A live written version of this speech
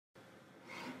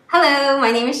Hello,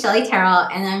 my name is Shelly Terrell,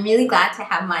 and I'm really glad to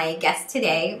have my guest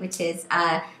today, which is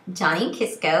Johnny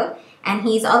Kisco, and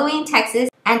he's all the way in Texas.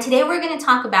 And today we're going to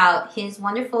talk about his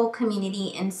wonderful community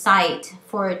insight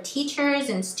for teachers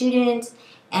and students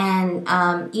and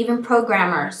even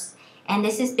programmers. And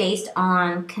this is based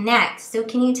on Kinect. So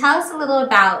can you tell us a little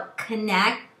about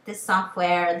Kinect, the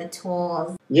software, the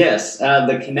tools? Yes,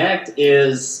 the Kinect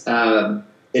is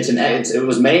it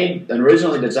was made and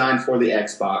originally designed for the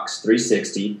Xbox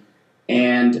 360,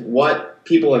 and what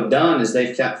people have done is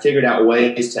they've figured out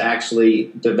ways to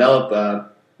actually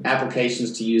develop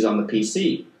applications to use on the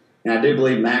PC, and I do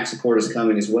believe Mac support is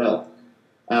coming as well.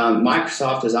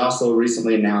 Microsoft has also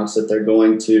recently announced that they're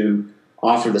going to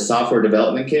offer the software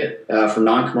development kit for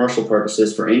non-commercial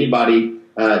purposes for anybody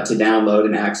to download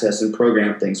and access and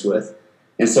program things with.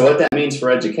 And so what that means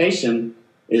for education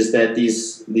is that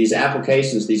these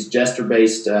applications, these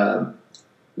gesture-based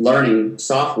learning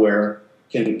software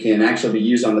can actually be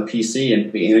used on the PC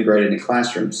and be integrated in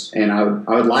classrooms. And I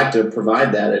would like to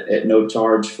provide that at no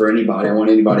charge for anybody. I want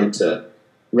anybody to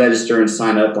register and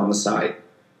sign up on the site.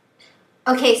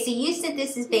 Okay, so you said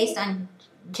this is based on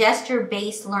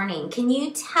gesture-based learning. Can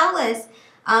you tell us,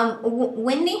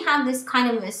 when they have this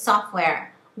kind of a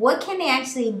software, what can they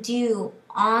actually do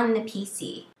on the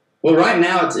PC? Well, right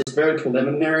now it's very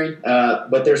preliminary,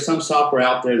 but there's some software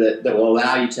out there that will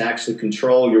allow you to actually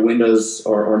control your Windows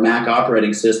or Mac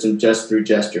operating system just through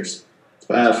gestures.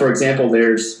 For example,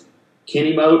 there's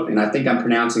Kinect, and I think I'm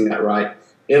pronouncing that right.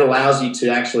 It allows you to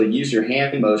actually use your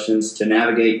hand motions to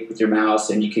navigate with your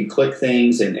mouse, and you can click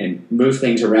things and move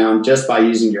things around just by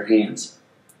using your hands.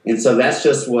 And so that's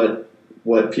just what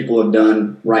people have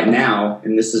done right now,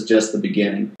 and this is just the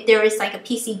beginning. There was like a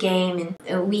PC game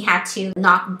and we had to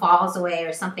knock balls away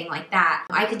or something like that.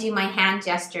 I could do my hand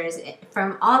gestures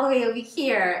from all the way over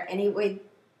here and it would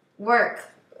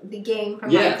work, the game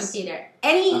from my computer.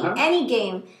 Any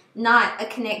game, not a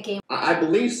Kinect game. I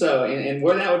believe so, and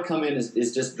where that would come in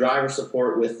is just driver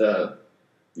support with the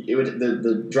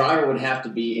driver would have to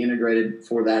be integrated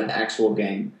for that actual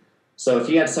game. So if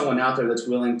you had someone out there that's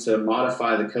willing to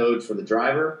modify the code for the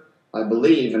driver, I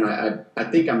believe, and I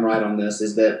think I'm right on this,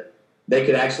 is that they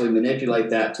could actually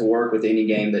manipulate that to work with any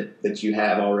game that you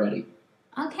have already.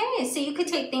 Okay, so you could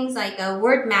take things like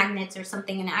word magnets or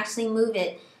something and actually move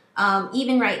it,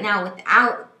 even right now,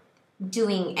 without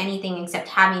doing anything except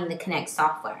having the Kinect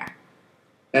software.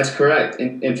 That's correct.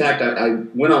 In fact, I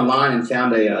went online and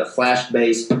found a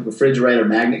flash-based refrigerator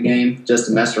magnet game just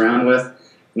to mess around with.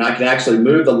 And I could actually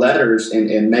move the letters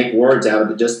and make words out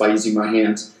of it just by using my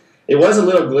hands. It was a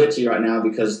little glitchy right now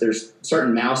because there's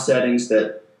certain mouse settings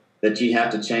that you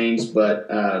have to change, but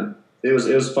it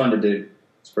was fun to do.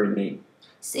 It's pretty neat.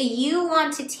 So you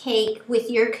want to take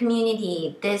with your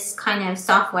community this kind of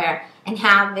software and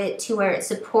have it to where it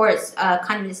supports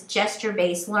kind of this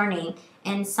gesture-based learning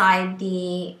inside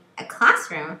the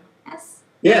classroom.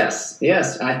 Yes?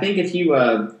 Yes. I think if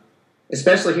you...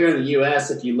 especially here in the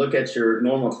U.S., if you look at your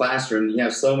normal classroom, you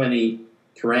have so many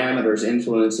parameters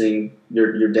influencing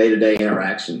your day-to-day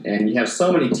interaction. And you have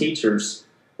so many teachers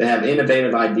that have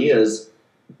innovative ideas,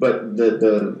 but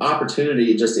the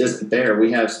opportunity just isn't there.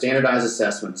 We have standardized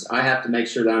assessments. I have to make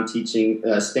sure that I'm teaching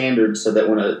standards so that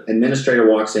when an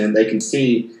administrator walks in, they can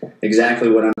see exactly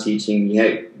what I'm teaching.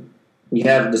 We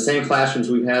have the same classrooms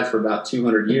we've had for about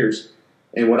 200 years.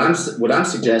 And what I'm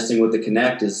suggesting with the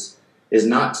Kinect is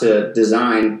not to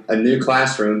design a new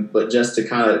classroom, but just to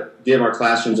kind of give our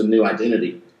classrooms a new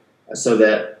identity so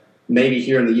that maybe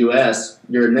here in the U.S.,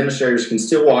 your administrators can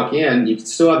still walk in, you can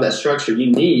still have that structure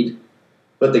you need,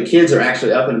 but the kids are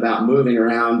actually up and about moving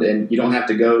around, and you don't have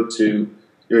to go to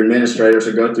your administrators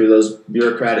or go through those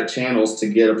bureaucratic channels to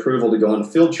get approval to go on a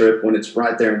field trip when it's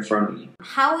right there in front of you.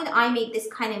 How would I make this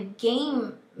kind of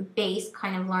game-based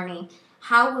kind of learning?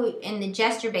 In the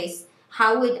gesture-based,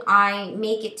 how would I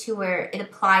make it to where it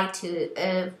applied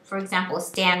to, for example, a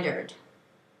standard?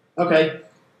 Okay.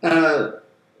 A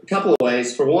couple of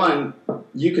ways. For one,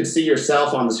 you could see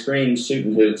yourself on the screen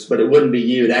shooting hoops, but it wouldn't be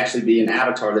you. It'd actually be an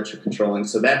avatar that you're controlling.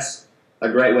 So that's a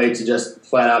great way to just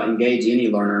flat out engage any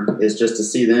learner, is just to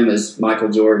see them as Michael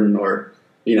Jordan or,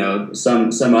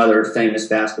 some other famous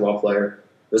basketball player.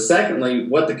 But secondly,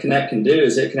 what the Kinect can do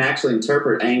is it can actually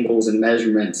interpret angles and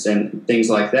measurements and things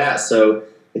like that. So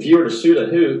if you were to shoot a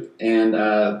hoop and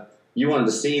you wanted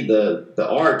to see the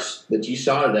arch that you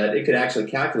shot it at, it could actually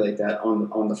calculate that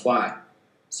on the fly.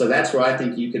 So that's where I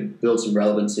think you could build some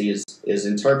relevancy is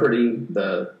interpreting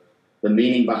the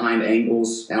meaning behind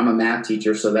angles. I'm a math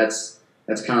teacher, so that's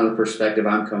kind of the perspective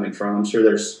I'm coming from. I'm sure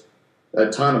there's a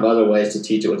ton of other ways to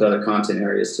teach it with other content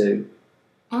areas too.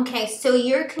 Okay, so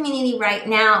your community right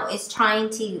now is trying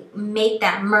to make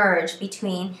that merge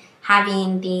between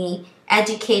having the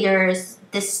educators,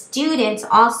 the students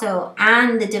also,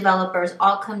 and the developers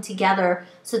all come together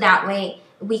so that way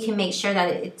we can make sure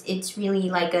that it's really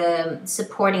like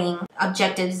supporting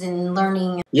objectives and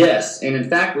learning. Yes, and in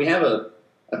fact,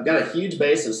 I've got a huge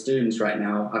base of students right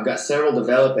now. I've got several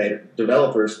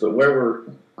developers, but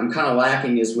I'm kind of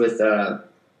lacking is with the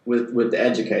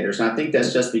educators, and I think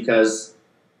that's just because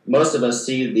most of us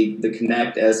see the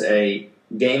Kinect as a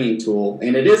gaming tool,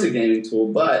 and it is a gaming tool,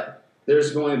 but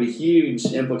there's going to be huge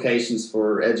implications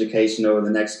for education over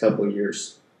the next couple of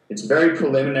years. It's very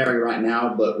preliminary right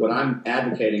now, but what I'm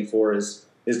advocating for is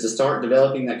to start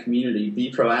developing that community,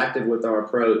 be proactive with our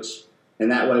approach,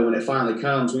 and that way when it finally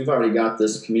comes, we've already got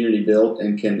this community built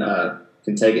and can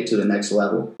take it to the next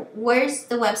level. Where's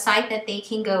the website that they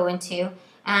can go into?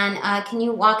 And can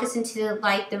you walk us into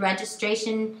like the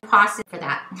registration process for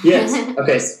that? Yes.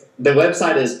 Okay. So the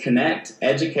website is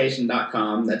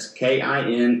kinecteducation.com. That's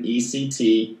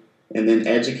KINECT and then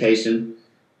education.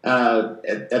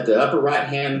 At the upper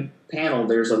right-hand panel,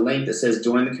 there's a link that says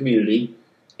Join the Community,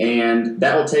 and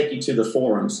that will take you to the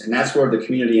forums, and that's where the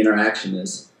community interaction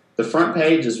is. The front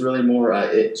page is really more,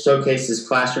 it showcases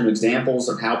classroom examples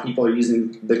of how people are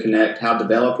using the Kinect, how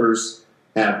developers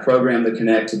have programmed the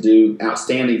Kinect to do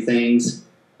outstanding things.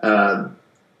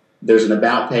 There's an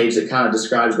About page that kind of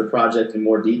describes the project in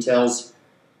more details.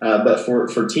 But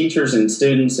for teachers and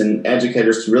students and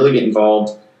educators to really get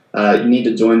involved, you need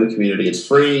to join the community. It's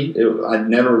free. I'll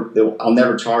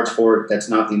never charge for it. That's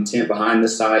not the intent behind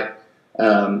this site.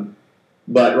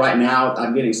 But right now,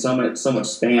 I'm getting so much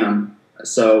spam.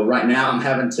 So right now, I'm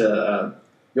having to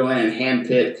go in and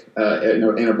handpick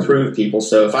and approve people.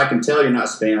 So if I can tell you're not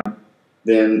spam,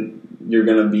 then you're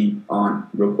going to be on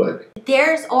real quick.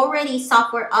 There's already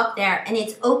software up there, and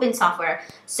it's open software.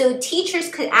 So teachers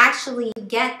could actually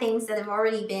get things that have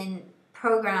already been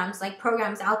programs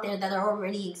out there that are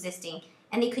already existing,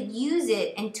 and they could use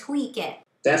it and tweak it.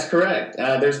 That's correct.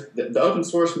 There's the open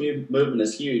source movement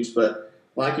is huge, but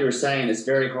like you were saying, it's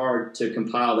very hard to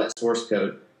compile that source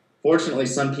code. Fortunately,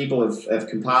 some people have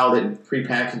compiled it and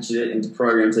prepackaged it into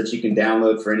programs that you can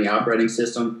download for any operating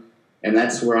system. And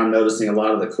that's where I'm noticing a lot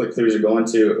of the click-throughs are going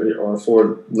to, or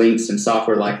for links and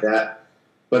software like that.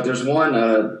 But there's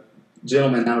one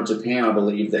gentleman out of Japan, I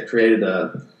believe, that created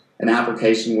an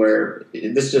application where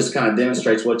this just kind of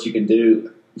demonstrates what you can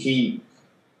do. You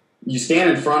stand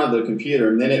in front of the computer,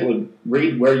 and then it would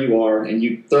read where you are, and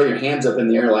you throw your hands up in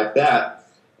the air like that,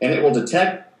 and it will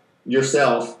detect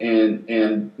yourself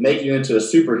and make you into a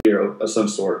superhero of some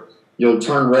sort. You'll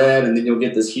turn red, and then you'll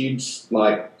get this huge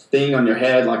thing on your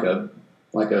head, like a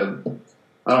I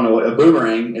don't know, a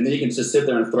boomerang, and then you can just sit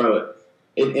there and throw it.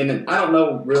 And I don't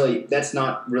know, really, that's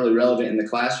not really relevant in the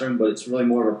classroom, but it's really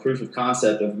more of a proof of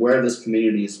concept of where this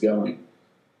community is going.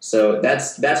 So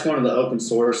that's one of the open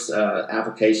source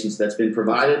applications that's been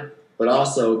provided, but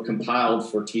also compiled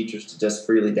for teachers to just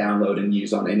freely download and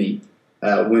use on any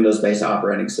Windows-based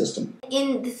operating system.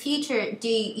 In the future, do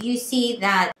you see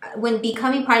that when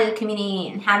becoming part of the community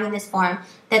and having this forum,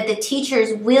 that the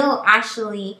teachers will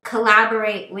actually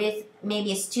collaborate with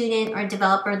maybe a student or a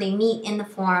developer, they meet in the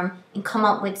forum and come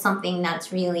up with something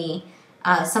that's really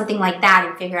something like that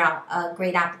and figure out a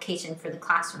great application for the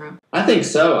classroom? I think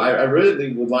so. I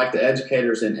really would like the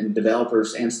educators and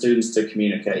developers and students to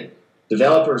communicate.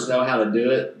 Developers know how to do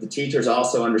it. The teachers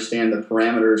also understand the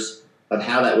parameters of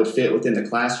how that would fit within the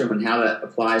classroom and how that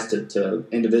applies to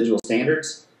individual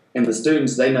standards. And the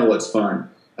students, they know what's fun.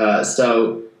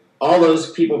 So all those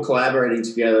people collaborating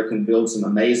together can build some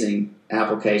amazing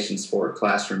applications for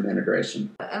classroom integration.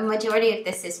 A majority of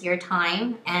this is your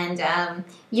time and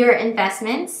your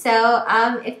investment. So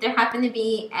if there happen to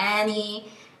be any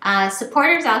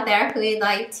supporters out there who would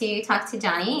like to talk to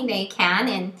Johnny, they can,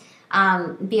 and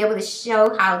be able to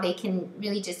show how they can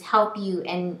really just help you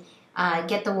and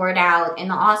get the word out,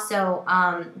 and also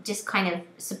just kind of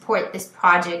support this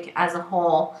project as a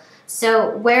whole.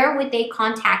 So where would they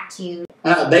contact you?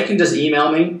 They can just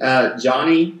email me,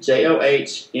 Johnny,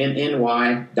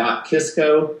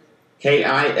 JOHNNY.Kisko,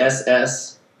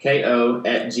 KISSKO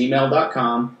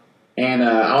 @gmail.com. And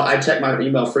I check my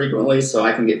email frequently, so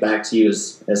I can get back to you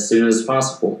as soon as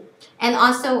possible. And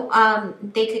also,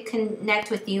 they could connect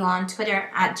with you on Twitter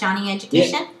at Johnny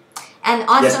Education. Yeah. And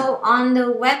also on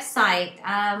the website,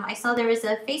 I saw there was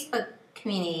a Facebook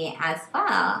community as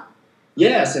well.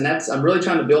 Yes, and I'm really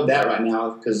trying to build that right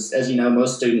now because, as you know,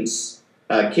 most students,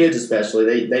 kids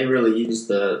especially, they really use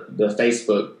the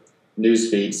Facebook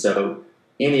newsfeed. So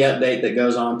any update that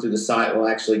goes on through the site will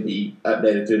actually be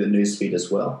updated through the newsfeed as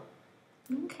well.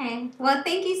 Okay. Well,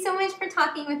 thank you so much for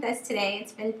talking with us today.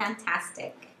 It's been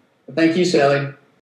fantastic. Thank you, Shelly.